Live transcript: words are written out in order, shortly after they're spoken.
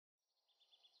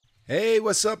Hey,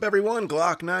 what's up everyone?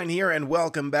 Glock9 here and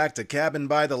welcome back to Cabin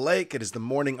by the Lake. It is the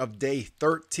morning of day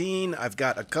 13. I've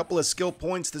got a couple of skill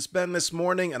points to spend this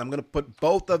morning and I'm going to put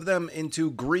both of them into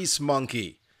Grease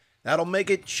Monkey. That'll make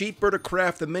it cheaper to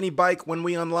craft the mini bike when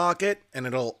we unlock it, and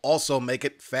it'll also make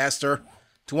it faster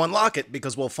to unlock it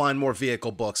because we'll find more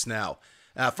vehicle books now.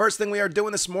 First thing we are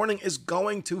doing this morning is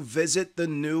going to visit the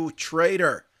new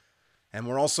trader. And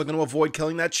we're also going to avoid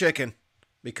killing that chicken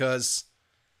because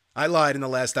I lied in the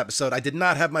last episode. I did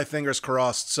not have my fingers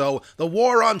crossed, so the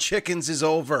war on chickens is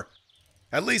over.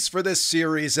 At least for this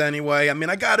series anyway. I mean,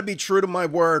 I gotta be true to my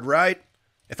word, right?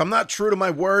 If I'm not true to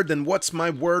my word, then what's my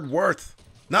word worth?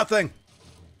 Nothing.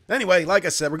 Anyway, like I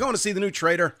said, we're going to see the new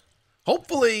trader.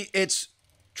 Hopefully it's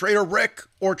Trader Rick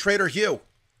or Trader Hugh.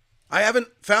 I haven't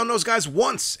found those guys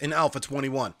once in Alpha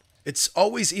 21. It's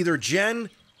always either Jen,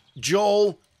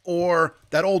 Joel, or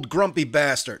that old grumpy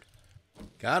bastard.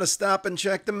 Gotta stop and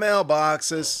check the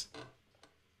mailboxes.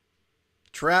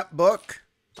 Trap book.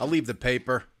 I'll leave the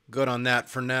paper. Good on that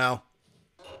for now.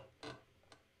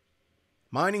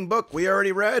 Mining book we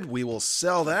already read. We will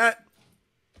sell that.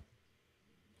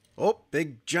 Oh,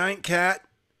 big giant cat.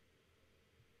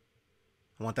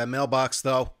 I want that mailbox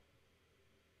though.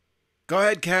 Go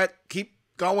ahead, cat. Keep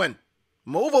going.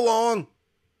 Move along.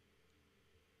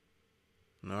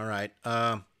 Alright,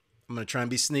 I'm gonna try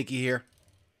and be sneaky here.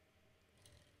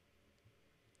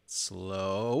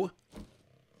 Slow.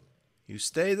 You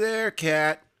stay there,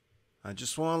 cat. I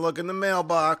just want to look in the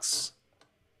mailbox.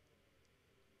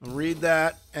 I'll read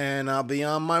that, and I'll be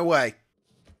on my way.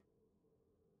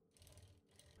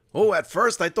 Oh, at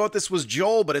first I thought this was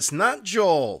Joel, but it's not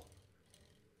Joel.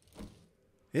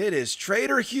 It is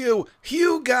Trader Hugh.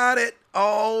 Hugh got it.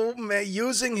 Oh, man,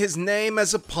 using his name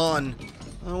as a pun.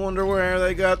 I wonder where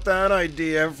they got that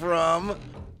idea from.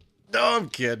 Oh, I'm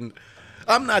kidding.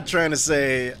 I'm not trying to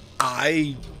say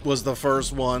I was the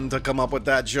first one to come up with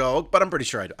that joke, but I'm pretty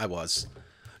sure I was.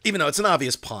 Even though it's an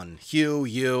obvious pun. Hugh,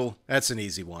 you, that's an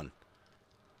easy one.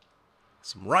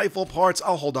 Some rifle parts,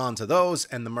 I'll hold on to those,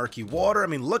 and the murky water. I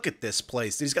mean, look at this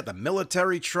place. He's got the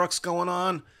military trucks going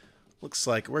on. Looks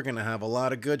like we're going to have a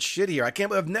lot of good shit here. I can't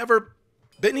believe I've never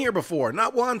been here before,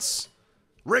 not once.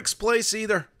 Rick's place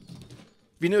either. If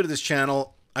you're new to this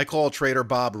channel, I call Trader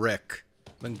Bob Rick.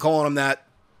 Been calling him that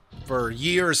for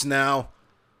years now,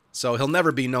 so he'll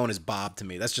never be known as Bob to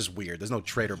me. That's just weird. There's no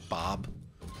Trader Bob.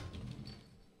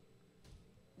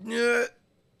 You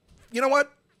know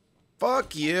what?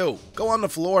 Fuck you. Go on the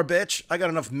floor, bitch. I got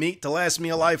enough meat to last me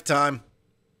a lifetime.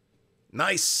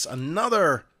 Nice.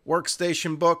 Another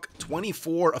workstation book.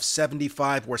 24 of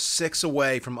 75. We're 6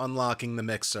 away from unlocking the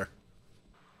mixer.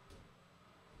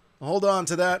 Hold on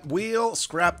to that wheel.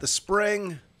 Scrap the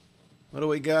spring. What do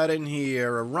we got in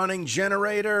here? A running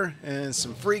generator and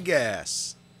some free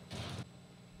gas.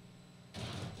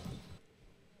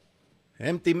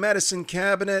 Empty medicine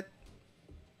cabinet.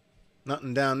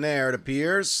 Nothing down there, it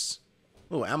appears.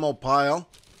 Ooh, ammo pile.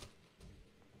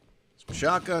 Some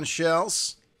shotgun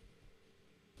shells.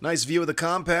 Nice view of the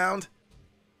compound.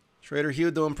 Trader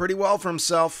Hugh doing pretty well for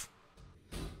himself.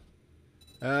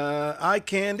 Eye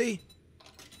candy.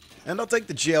 And I'll take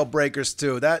the jailbreakers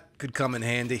too. That could come in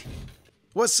handy.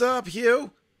 What's up,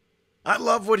 Hugh? I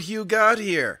love what Hugh got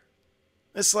here.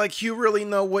 It's like you really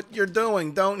know what you're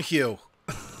doing, don't Hugh?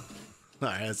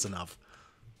 Alright, that's enough.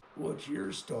 What's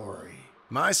your story?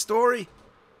 My story?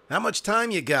 How much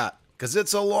time you got? 'Cause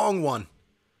it's a long one.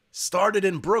 Started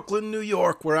in Brooklyn, New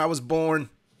York, where I was born.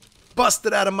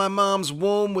 Busted out of my mom's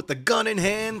womb with the gun in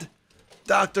hand.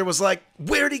 Doctor was like,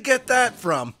 where'd he get that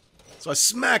from? So I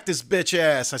smacked his bitch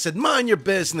ass. I said, mind your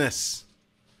business.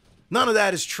 None of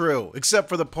that is true, except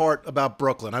for the part about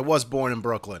Brooklyn. I was born in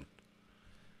Brooklyn.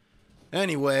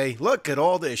 Anyway, look at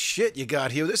all this shit you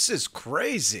got here. This is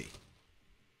crazy.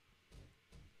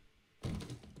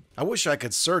 I wish I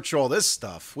could search all this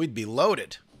stuff. We'd be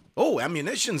loaded. Oh,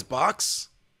 ammunitions box.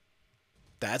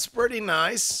 That's pretty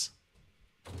nice.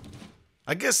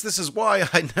 I guess this is why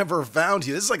I never found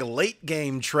you. This is like a late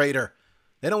game trader.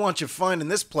 They don't want you finding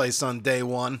this place on day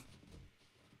one.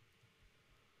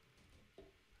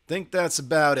 Think that's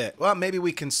about it. Well, maybe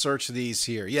we can search these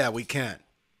here. Yeah, we can.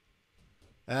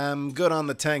 I'm good on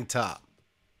the tank top.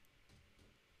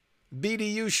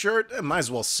 BDU shirt. Might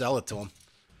as well sell it to him.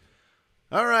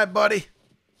 Alright, buddy.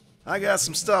 I got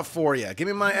some stuff for you. Give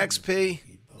me my XP.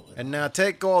 And now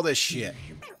take all this shit.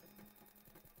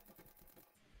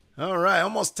 Alright,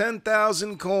 almost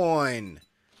 10,000 coin.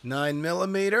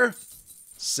 9mm.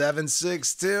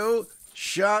 7.62.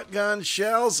 Shotgun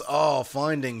shells. Oh,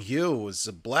 finding Hugh is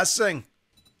a blessing.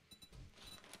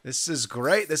 This is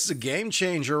great. This is a game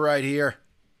changer right here.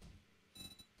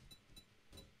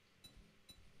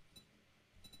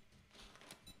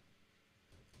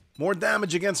 More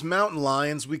damage against mountain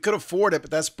lions. We could afford it, but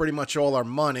that's pretty much all our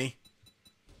money.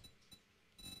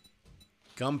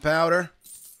 Gunpowder.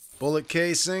 Bullet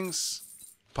casings.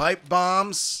 Pipe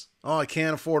bombs. Oh, I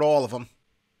can't afford all of them.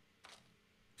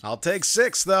 I'll take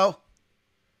 6, though.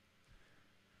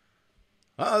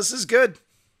 Oh, this is good.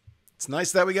 It's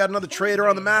nice that we got another trader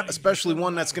on the map, especially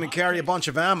one that's going to carry a bunch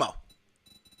of ammo.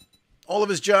 All of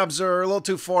his jobs are a little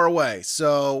too far away,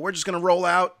 so we're just going to roll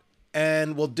out,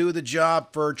 and we'll do the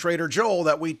job for Trader Joel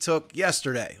that we took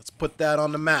yesterday. Let's put that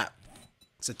on the map.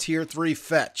 It's a tier 3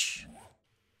 fetch.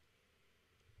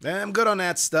 I'm good on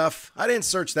that stuff. I didn't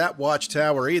search that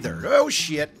watchtower either. Oh,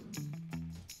 shit.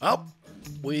 Oh,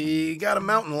 we got a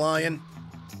mountain lion.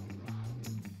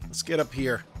 Let's get up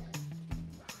here.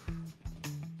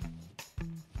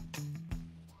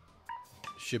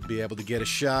 Should be able to get a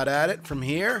shot at it from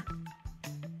here.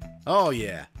 Oh,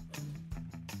 yeah.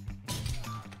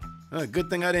 Good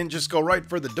thing I didn't just go right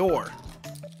for the door.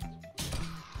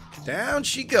 Down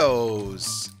she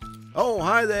goes. Oh,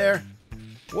 hi there.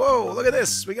 Whoa, look at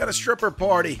this. We got a stripper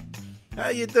party. How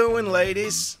you doing,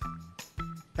 ladies?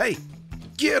 Hey,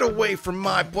 get away from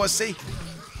my pussy.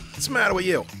 What's the matter with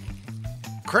you?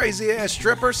 Crazy-ass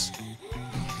strippers?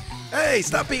 Hey,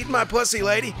 stop eating my pussy,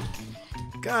 lady.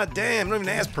 God damn, don't even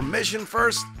ask permission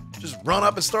first. Just run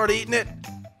up and start eating it.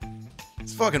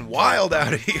 It's fucking wild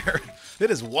out here. It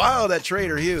is wild at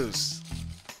Trader Hughes.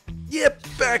 Yep,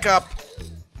 back up.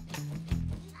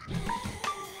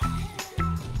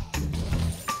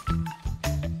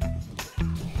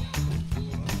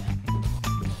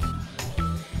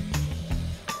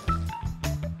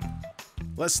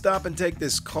 Let's stop and take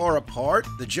this car apart.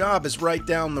 The job is right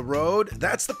down the road.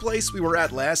 That's the place we were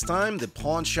at last time, the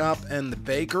pawn shop and the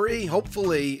bakery.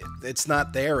 Hopefully it's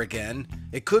not there again.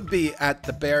 It could be at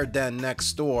the bear den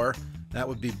next door. That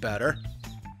would be better.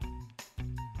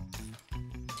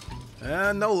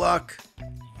 No luck.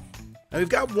 Now, we've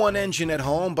got 1 engine at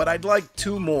home, but I'd like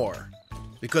 2 more.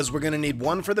 Because we're going to need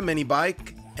 1 for the mini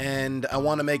bike, and I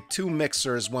want to make 2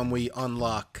 mixers when we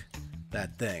unlock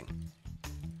that thing.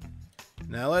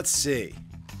 Now, let's see.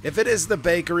 If it is the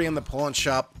bakery and the pawn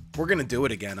shop, we're going to do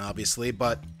it again, obviously,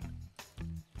 but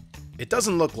it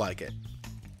doesn't look like it.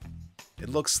 It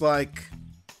looks like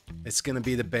it's going to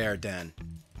be the bear den.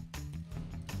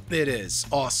 It is.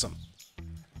 Awesome.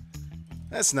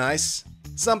 That's nice.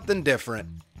 Something different.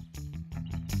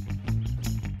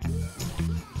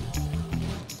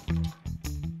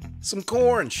 Some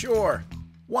corn, sure.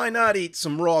 Why not eat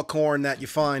some raw corn that you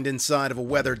find inside of a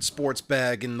weathered sports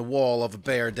bag in the wall of a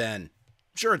bear den?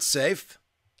 I'm sure it's safe.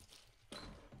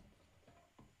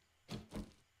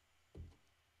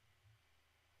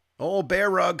 Oh, bear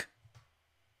rug.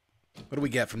 What do we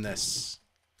get from this?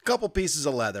 A couple pieces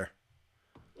of leather.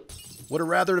 Would have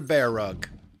rather the bear rug.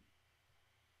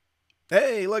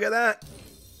 Hey, look at that.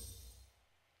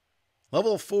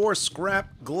 Level 4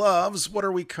 scrap gloves. What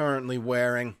are we currently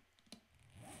wearing?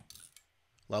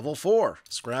 Level 4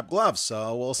 scrap gloves,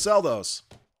 so we'll sell those.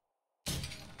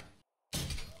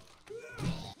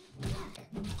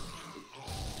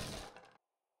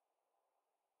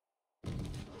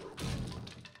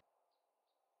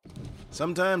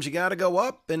 Sometimes you gotta go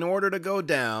up in order to go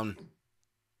down.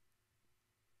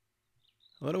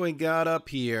 What do we got up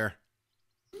here?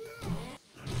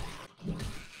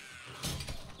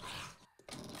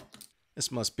 This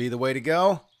must be the way to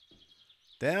go.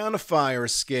 Down a fire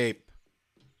escape.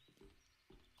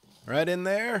 Right in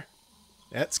there?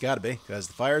 Yeah, it's gotta be, because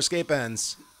the fire escape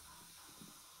ends.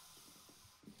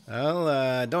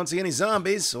 Well, don't see any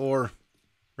zombies, or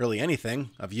really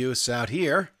anything of use out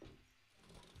here.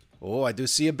 Oh, I do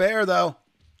see a bear, though.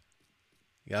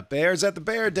 You got bears at the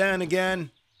bear den again.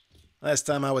 Last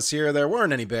time I was here, there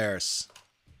weren't any bears.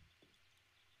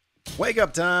 Wake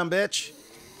up time, bitch.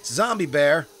 It's a zombie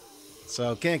bear,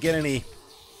 so can't get any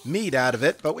meat out of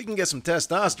it, but we can get some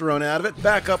testosterone out of it.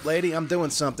 Back up, lady. I'm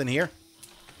doing something here.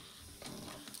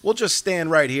 We'll just stand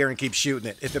right here and keep shooting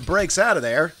it. If it breaks out of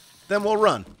there, then we'll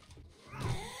run.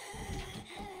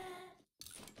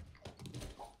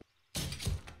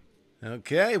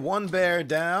 Okay, 1 bear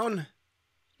down.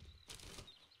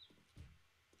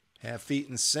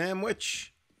 Half-eaten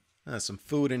sandwich. Some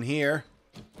food in here.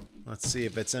 Let's see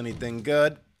if it's anything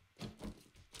good.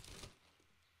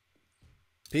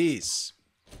 Peas.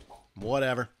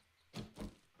 Whatever.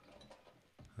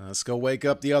 Let's go wake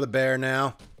up the other bear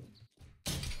now.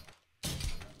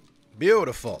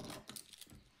 Beautiful.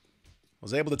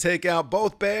 Was able to take out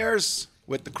both bears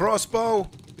with the crossbow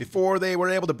before they were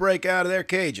able to break out of their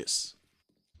cages.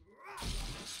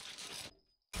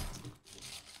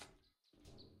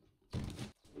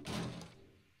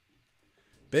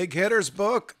 Big hitters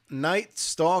book, Night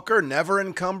Stalker, never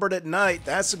encumbered at night.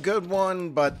 That's a good one,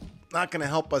 but not going to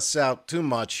help us out too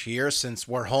much here since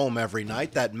we're home every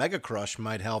night. That Mega Crush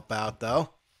might help out, though.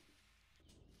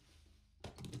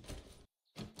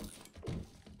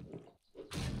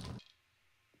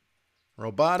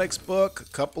 Robotics book,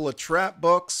 a couple of trap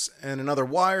books, and another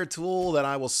wire tool that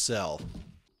I will sell.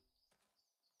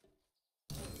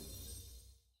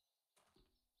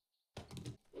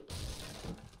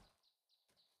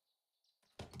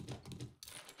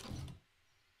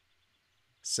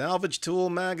 Salvage tool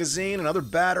magazine, another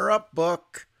batter up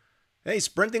book. Hey,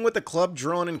 sprinting with the club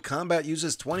drone in combat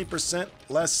uses 20%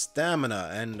 less stamina,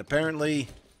 and apparently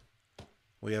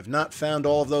we have not found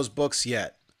all of those books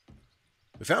yet.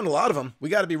 We found a lot of them. We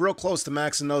got to be real close to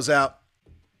maxing those out.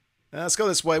 Let's go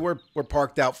this way. We're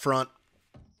parked out front.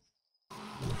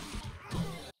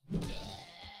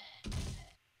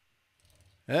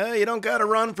 Hey, you don't got to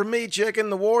run from me, chicken.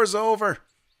 The war's over.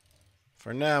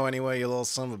 For now, anyway, you little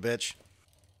son of a bitch.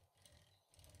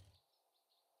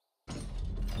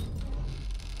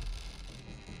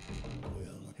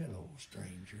 Well, hello,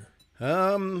 stranger.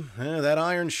 That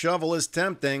iron shovel is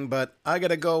tempting, but I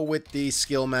gotta go with the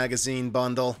skill magazine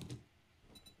bundle.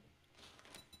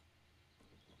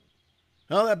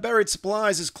 Oh, that buried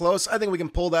supplies is close. I think we can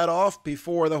pull that off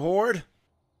before the Horde.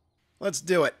 Let's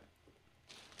do it.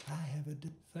 I have a...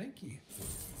 Thank you.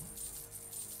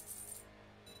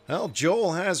 Well,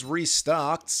 Joel has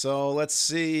restocked, so let's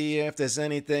see if there's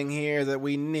anything here that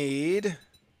we need.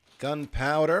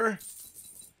 Gunpowder.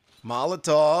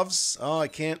 Molotovs. Oh, I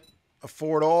can't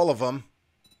afford all of them.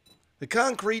 The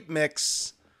concrete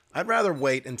mix, I'd rather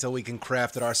wait until we can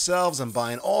craft it ourselves. I'm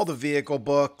buying all the vehicle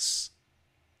books.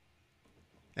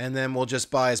 And then we'll just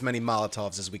buy as many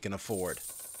Molotovs as we can afford.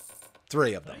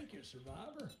 3 of them. Thank you,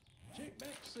 Survivor. Check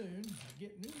back soon. I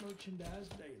get new merchandise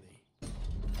daily.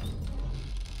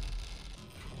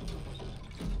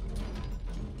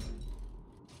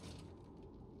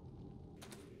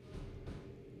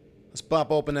 Let's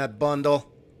pop open that bundle.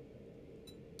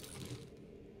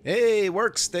 Hey,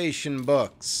 workstation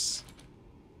books.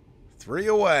 3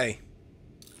 away.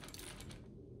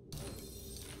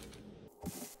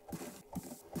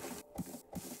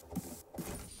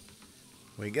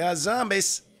 We got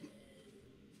zombies.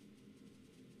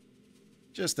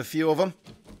 Just a few of them.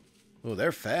 Oh,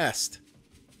 they're fast.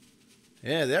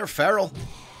 Yeah, they're feral.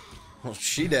 Oh,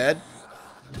 she dead.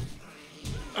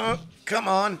 Oh, come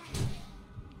on.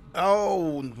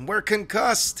 Oh, we're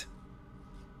concussed.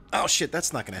 Oh, shit,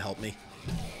 that's not going to help me.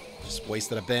 Just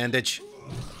wasted a bandage.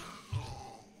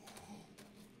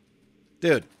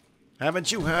 Dude,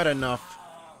 haven't you had enough?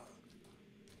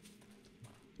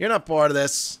 You're not part of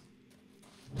this.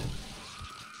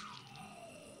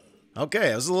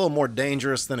 Okay, it was a little more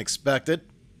dangerous than expected.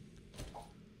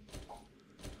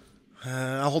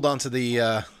 I'll hold on to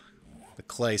the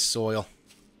clay soil.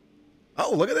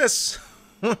 Oh, look at this.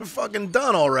 We're fucking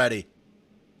done already.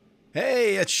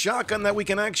 Hey, a shotgun that we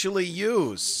can actually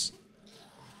use.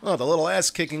 Oh, the little ass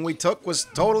kicking we took was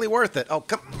totally worth it. Oh,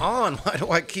 come on. Why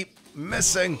do I keep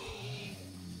missing?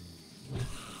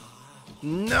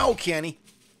 No, Kenny.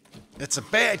 It's a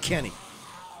bad Kenny.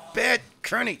 Bad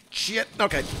Kenny. Shit.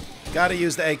 Okay. Gotta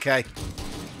use the AK.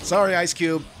 Sorry, Ice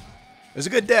Cube. It was a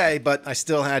good day, but I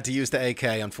still had to use the AK,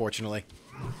 unfortunately.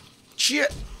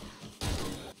 Shit.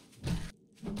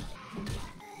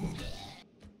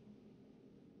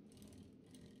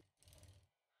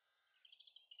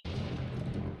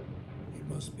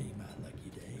 Must be my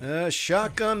lucky day.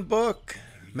 Shotgun book,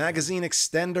 magazine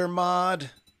extender mod.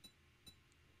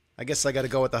 I guess I gotta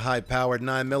go with the high-powered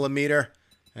 9mm.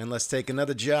 And let's take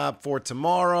another job for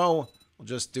tomorrow. We'll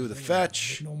just do the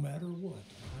fetch. No matter what.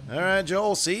 Alright,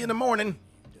 Joel, see you in the morning.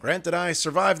 Granted, I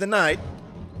survived the night,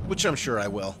 which I'm sure I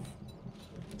will.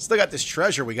 Still got this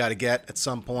treasure we gotta get at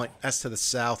some point. That's to the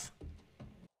south.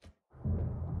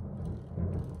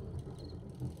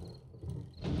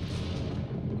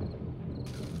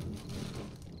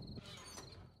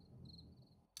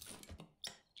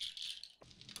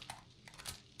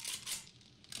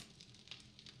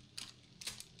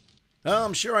 Oh,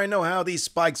 I'm sure I know how these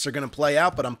spikes are going to play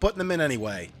out, but I'm putting them in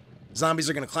anyway. Zombies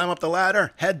are going to climb up the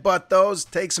ladder, headbutt those,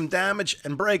 take some damage,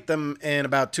 and break them in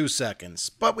about 2 seconds.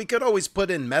 But we could always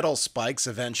put in metal spikes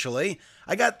eventually.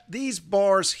 I got these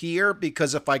bars here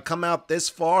because if I come out this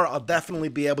far, I'll definitely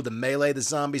be able to melee the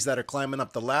zombies that are climbing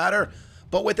up the ladder.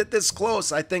 But with it this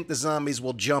close, I think the zombies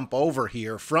will jump over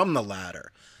here from the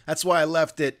ladder. That's why I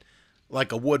left it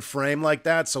like a wood frame like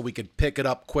that, so we could pick it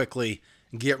up quickly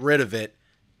and get rid of it.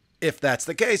 If that's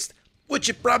the case, which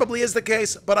it probably is the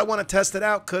case, but I want to test it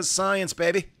out because science,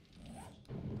 baby.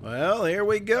 Well, here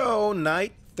we go.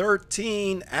 Night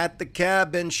 13 at the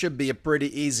cabin. Should be a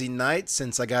pretty easy night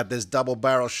since I got this double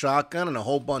barrel shotgun and a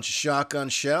whole bunch of shotgun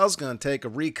shells. Gonna take a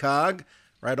recog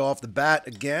right off the bat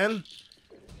again.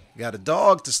 Got a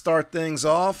dog to start things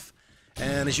off.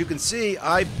 And as you can see,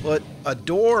 I put a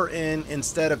door in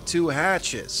instead of 2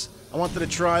 hatches. I wanted to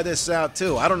try this out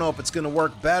too. I don't know if it's going to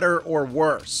work better or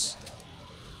worse.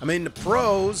 I mean, the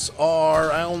pros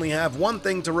are I only have one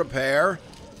thing to repair,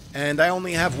 and I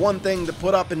only have one thing to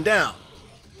put up and down.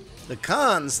 The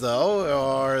cons, though,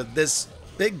 are this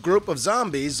big group of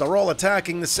zombies are all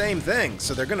attacking the same thing,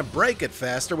 so they're going to break it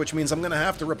faster, which means I'm going to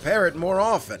have to repair it more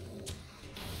often.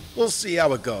 We'll see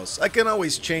how it goes. I can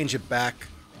always change it back.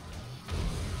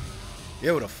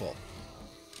 Beautiful.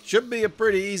 Should be a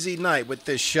pretty easy night with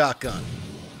this shotgun.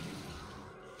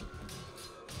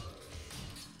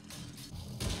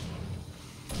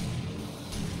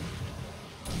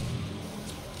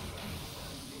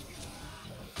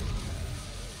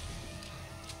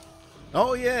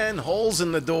 Oh yeah, and holes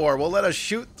in the door. Well, let us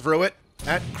shoot through it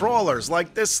at crawlers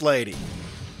like this lady.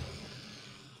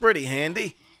 Pretty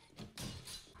handy.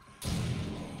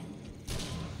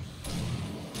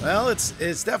 Well, it's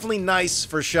definitely nice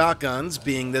for shotguns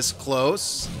being this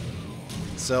close.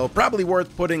 So probably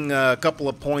worth putting a couple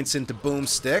of points into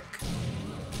boomstick.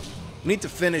 We need to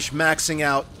finish maxing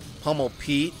out Pummel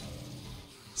Pete.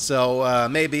 So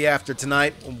maybe after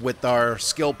tonight with our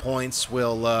skill points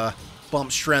we'll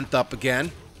bump strength up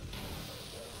again.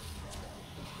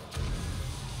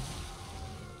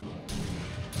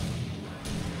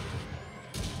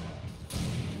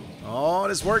 Oh,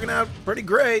 it is working out pretty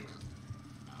great.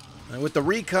 And with the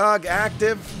recog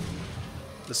active,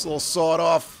 this little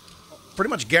sawed-off pretty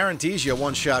much guarantees you a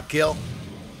one-shot kill.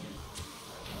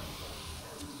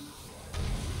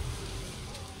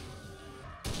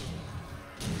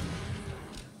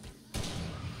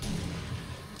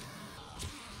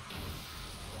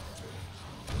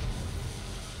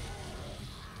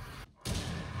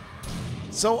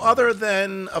 So other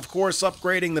than, of course,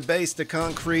 upgrading the base to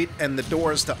concrete and the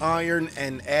doors to iron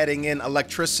and adding in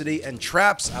electricity and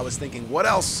traps, I was thinking, what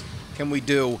else can we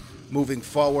do moving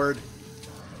forward?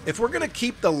 If we're going to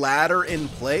keep the ladder in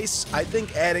place, I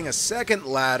think adding a second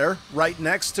ladder right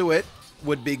next to it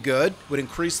would be good. Would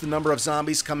increase the number of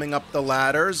zombies coming up the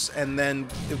ladders, and then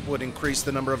it would increase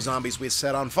the number of zombies we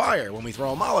set on fire when we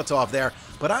throw a Molotov there.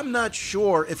 But I'm not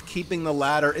sure if keeping the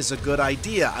ladder is a good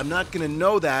idea. I'm not going to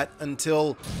know that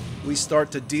until we start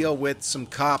to deal with some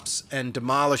cops and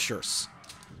demolishers.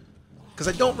 Because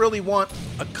I don't really want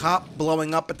a cop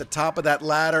blowing up at the top of that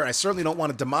ladder. I certainly don't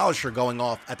want a demolisher going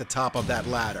off at the top of that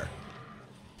ladder.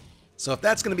 So if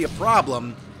that's going to be a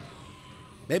problem,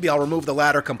 maybe I'll remove the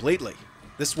ladder completely.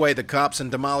 This way the cops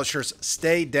and demolishers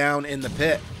stay down in the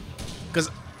pit.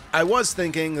 Because I was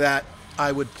thinking that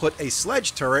I would put a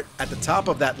sledge turret at the top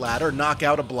of that ladder, knock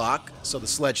out a block, so the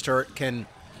sledge turret can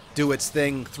do its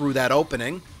thing through that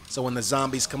opening. So when the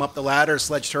zombies come up the ladder,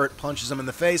 sledge turret punches them in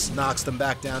the face, knocks them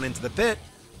back down into the pit.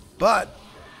 But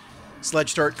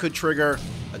sledge turret could trigger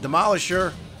a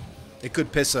demolisher. It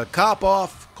could piss a cop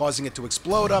off, causing it to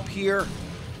explode up here.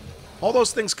 All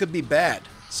those things could be bad.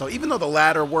 So even though the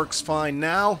ladder works fine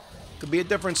now, it could be a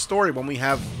different story when we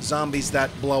have zombies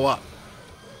that blow up.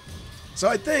 So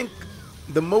I think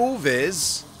the move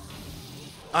is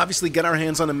obviously get our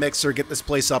hands on a mixer, get this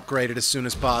place upgraded as soon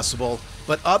as possible.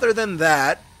 But other than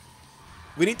that,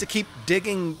 we need to keep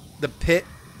digging the pit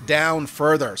down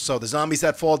further. So the zombies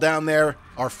that fall down there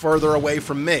are further away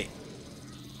from me.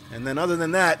 And then other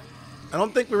than that, I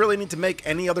don't think we really need to make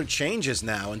any other changes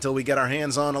now until we get our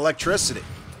hands on electricity.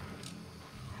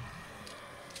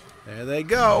 There they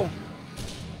go.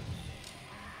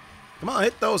 Come on,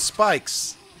 hit those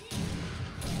spikes.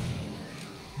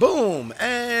 Boom!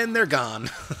 And they're gone.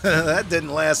 That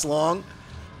didn't last long.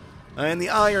 And the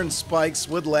iron spikes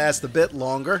would last a bit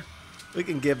longer. We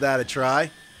can give that a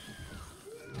try.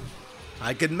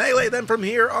 I can melee them from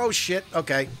here. Oh, shit.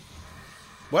 Okay.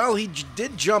 Well, he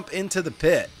did jump into the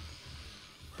pit.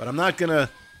 But I'm not gonna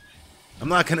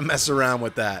mess around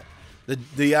with that.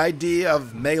 The idea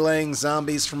of meleeing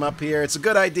zombies from up here, it's a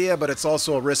good idea, but it's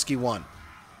also a risky one.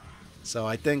 So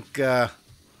I think I'm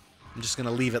just going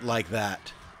to leave it like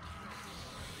that.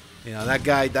 You know, that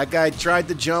guy tried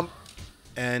to jump,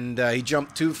 and he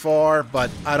jumped too far,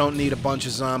 but I don't need a bunch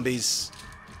of zombies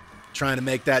trying to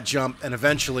make that jump, and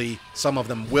eventually some of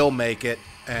them will make it,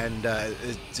 and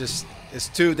it's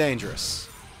too dangerous.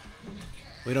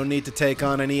 We don't need to take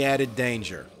on any added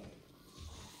danger.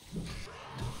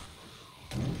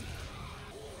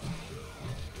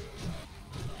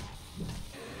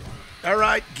 All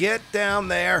right, get down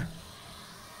there.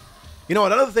 You know,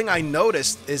 another thing I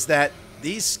noticed is that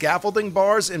these scaffolding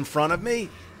bars in front of me,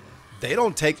 they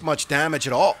don't take much damage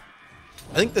at all.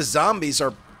 I think the zombies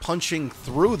are punching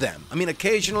through them. I mean,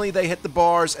 occasionally they hit the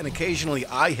bars, and occasionally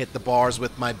I hit the bars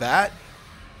with my bat.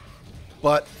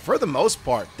 But for the most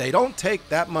part, they don't take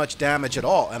that much damage at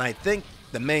all. And I think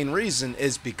the main reason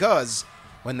is because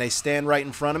when they stand right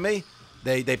in front of me,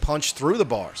 they punch through the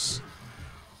bars.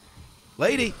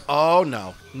 Lady, oh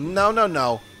no. No, no,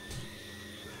 no.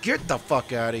 Get the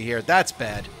fuck out of here. That's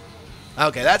bad.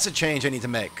 Okay, that's a change I need to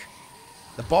make.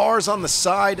 The bars on the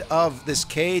side of this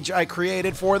cage I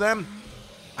created for them,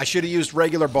 I should have used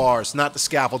regular bars, not the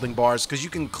scaffolding bars, because you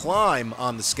can climb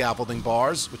on the scaffolding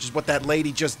bars, which is what that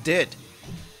lady just did.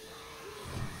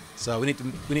 So we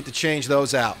need to change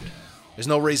those out. There's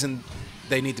no reason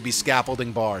they need to be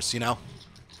scaffolding bars, you know?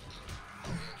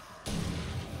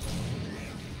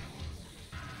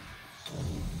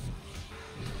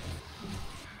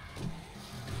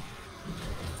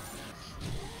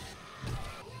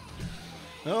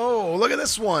 Oh, look at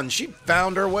this one. She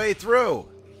found her way through.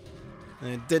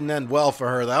 It didn't end well for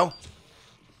her, though.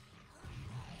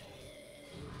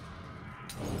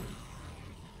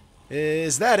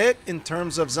 Is that it in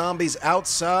terms of zombies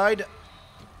outside?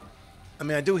 I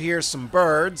mean, I do hear some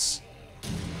birds.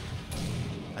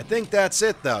 I think that's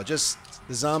it, though. Just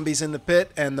the zombies in the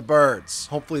pit and the birds.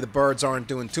 Hopefully the birds aren't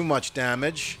doing too much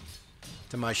damage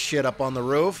to my shit up on the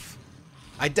roof.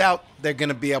 I doubt they're going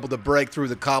to be able to break through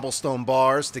the cobblestone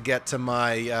bars to get to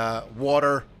my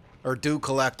water or dew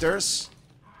collectors.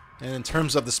 And in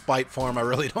terms of the spite farm, I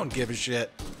really don't give a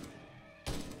shit.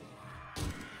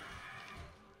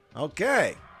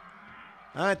 Okay.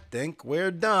 I think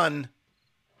we're done.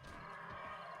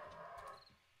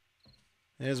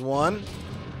 There's one.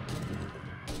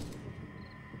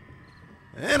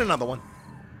 And another one.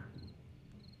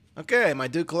 Okay, my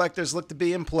dew collectors look to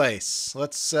be in place.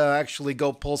 Let's actually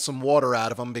go pull some water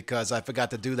out of them because I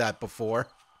forgot to do that before.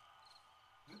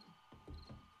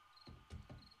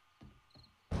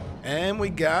 And we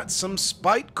got some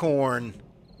spite corn.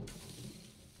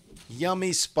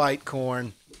 Yummy spite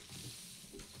corn.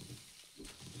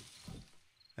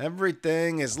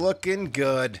 Everything is looking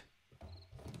good.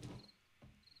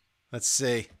 Let's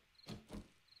see.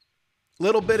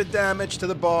 Little bit of damage to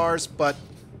the bars, but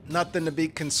nothing to be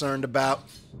concerned about.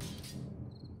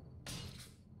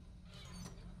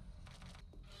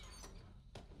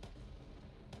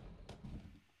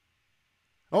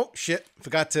 Oh, shit.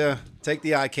 Forgot to take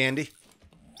the eye candy.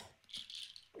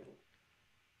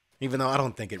 Even though I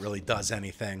don't think it really does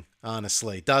anything,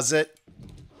 honestly. Does it?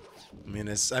 I mean,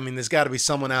 there's got to be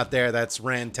someone out there that's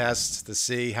ran tests to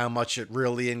see how much it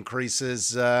really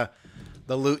increases the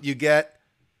loot you get.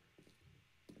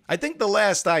 I think the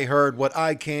last I heard, what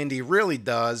eye candy really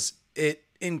does, it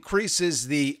increases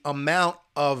the amount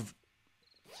of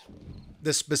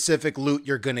the specific loot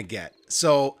you're going to get.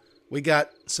 So we got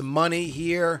some money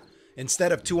here.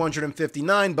 Instead of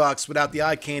 259 bucks without the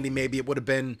eye candy, maybe it would have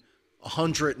been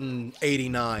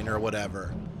 189 or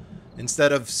whatever.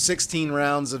 Instead of 16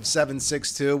 rounds of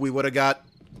 7.62, we would have got,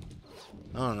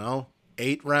 I don't know,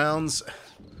 8 rounds.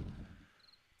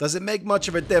 Does it make much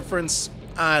of a difference?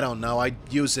 I don't know. I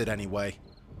use it anyway.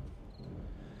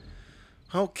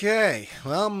 Okay.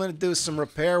 Well, I'm going to do some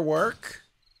repair work.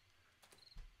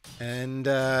 And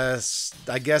I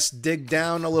guess dig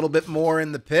down a little bit more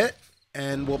in the pit.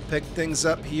 And we'll pick things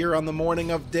up here on the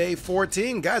morning of day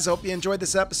 14. Guys, I hope you enjoyed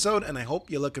this episode, and I hope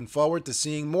you're looking forward to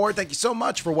seeing more. Thank you so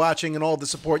much for watching and all the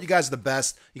support. You guys are the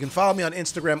best. You can follow me on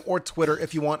Instagram or Twitter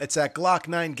if you want. It's at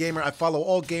Glock9Gamer. I follow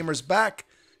all gamers back.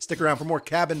 Stick around for more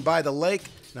Cabin by the Lake,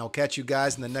 and I'll catch you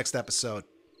guys in the next episode.